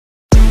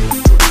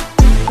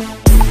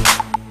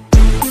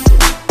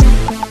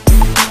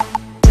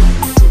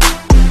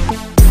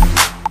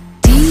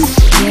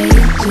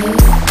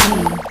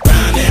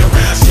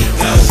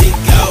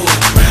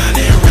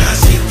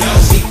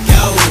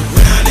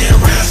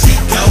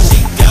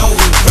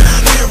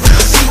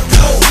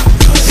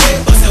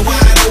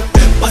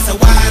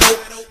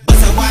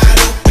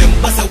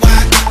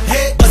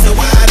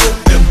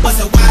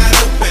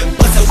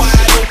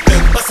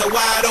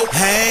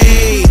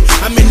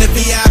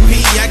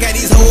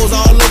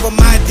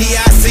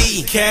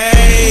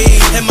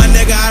lil-kee. And my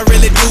nigga, I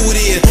really do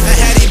this. I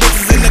had these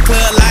bitches in the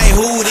club like,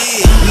 who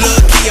this?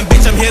 Lil-kee, and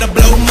bitch, I'm here to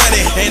blow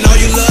money. And all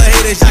you little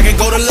haters, y'all can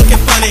go to looking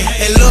funny.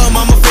 And lil'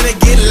 mama finna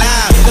get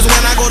live, cause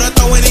when I go to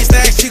throwing these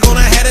stacks, she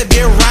gonna have to be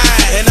a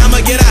ride. And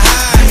I'ma get a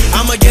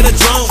high, I'ma get a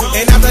drunk.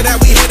 And after that,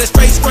 we headed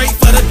straight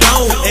for the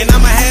dome. And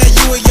I'ma have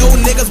you and your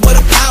niggas with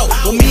a pout,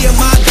 with me and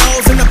my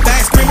dogs in the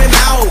back screaming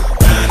out.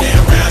 Round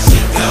and round she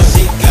go,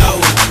 she go.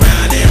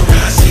 Round and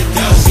round she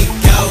go, she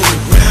go.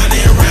 Round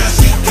and round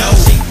she go,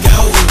 she go.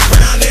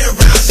 Round and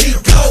round she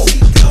go.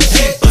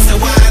 Hey, bust it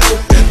wide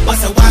open,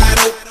 bust it wide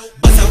open,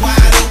 bust it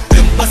wide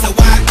open, bust it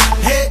wide.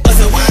 Hey,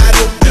 bust it wide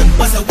open,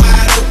 bust it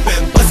wide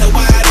open, bust it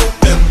wide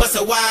open, bust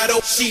it wide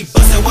open. She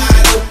bust it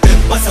wide open,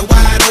 bust it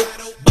wide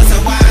open, bust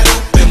it wide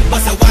open,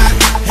 bust it wide.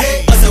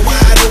 Hey, bust it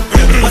wide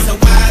open, bust it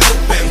wide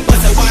open,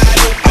 bust it wide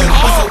open,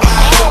 bust it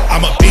wide open.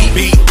 I'ma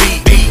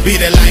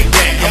beat it like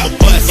that. I'ma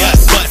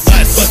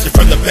bust it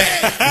from the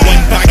back.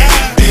 One pocket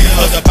bill,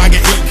 other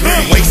pocket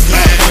green.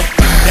 Waistline,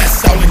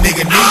 that's all a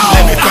nigga need.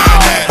 Let me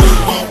find out who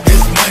want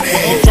this money.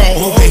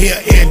 Crawl over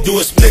here and do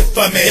a split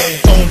for me.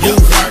 On blue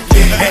heart,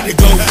 had to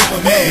go for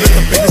me. Look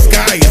up in the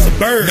sky, it's a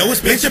bird. No,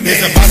 it's Benjamin.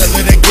 It's a bottle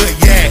of that good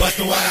yak. Bust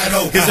it wide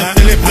open. It's a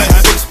Philly plus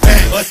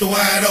 6-pack. Bust it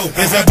wide open.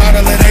 It's a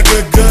bottle of that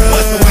good.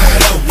 Bust it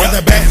wide open. Run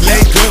the back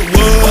leg good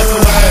wood. Bust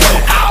it wide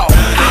open.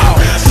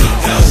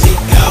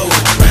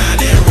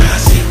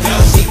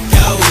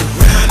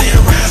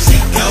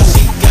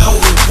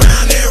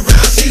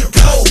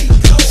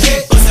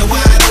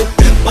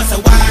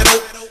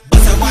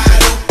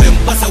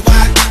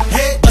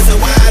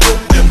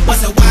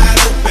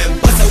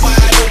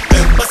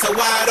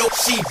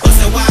 She bust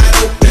it wide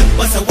open,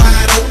 bust it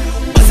wide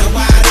open, bust it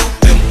wide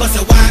open, bust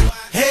it wide.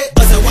 Hey,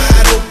 bust it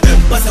wide open,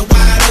 bust it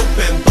wide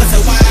open, bust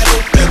it wide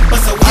open,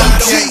 bust it wide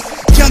open.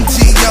 Young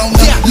G on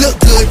her, look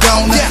good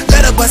on her.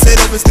 Let her bust it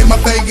up and stick my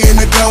finger in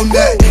the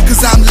donut.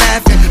 Cause I'm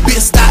laughing,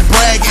 bitch stop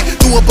bragging.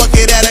 Threw a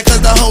bucket at her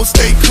cause the hoe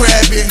stay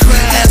crabbing.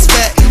 Ass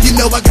fat, you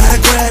know I gotta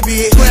grab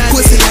it.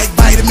 Pussy like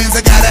vitamins,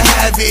 I gotta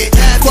have it.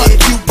 Fuck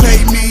you, pay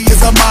me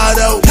is a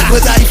motto.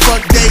 But I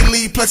fuck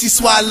daily, plus you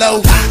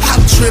swallow.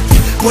 I'm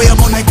tripping, boy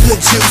I'm on that good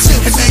juice.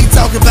 And they ain't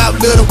talking about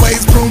little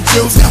ways, prune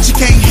juice. She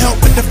can't help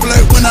but to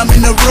flirt when I'm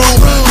in the room.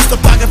 Just a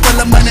pocket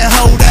full of money,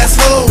 hoe, that's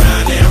who.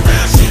 Round and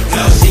round she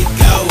go, she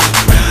go.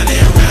 Round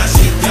and round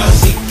she go,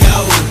 she go.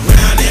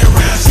 Round and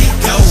round she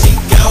go, she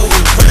go.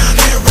 Round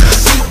and round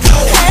she go.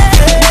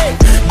 Hey,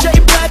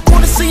 J Black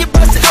wanna see you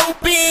bust it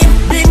open.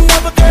 Big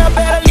number girl,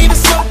 better leave it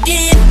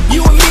smoking.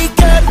 You and me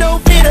got no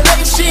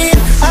ventilation.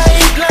 I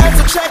ain't lying,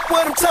 so check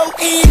what I'm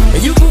toting.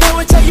 And you can go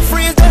and tell your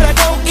friends that I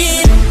go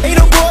in. Ain't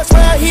no boys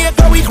right here,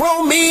 girl, we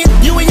grown men.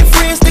 You and your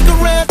friends stick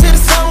around till the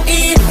song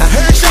end. I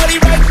heard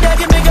Shawty right back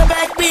and make her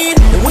back bend.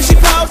 And when she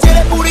paused, yeah,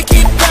 that booty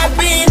keep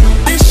clapping.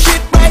 This shit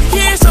right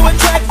here so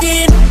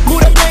attracting. Move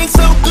that thing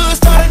so good,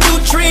 start a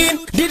new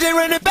trend. DJ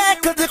run it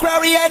back cause the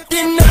crowd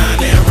reacting.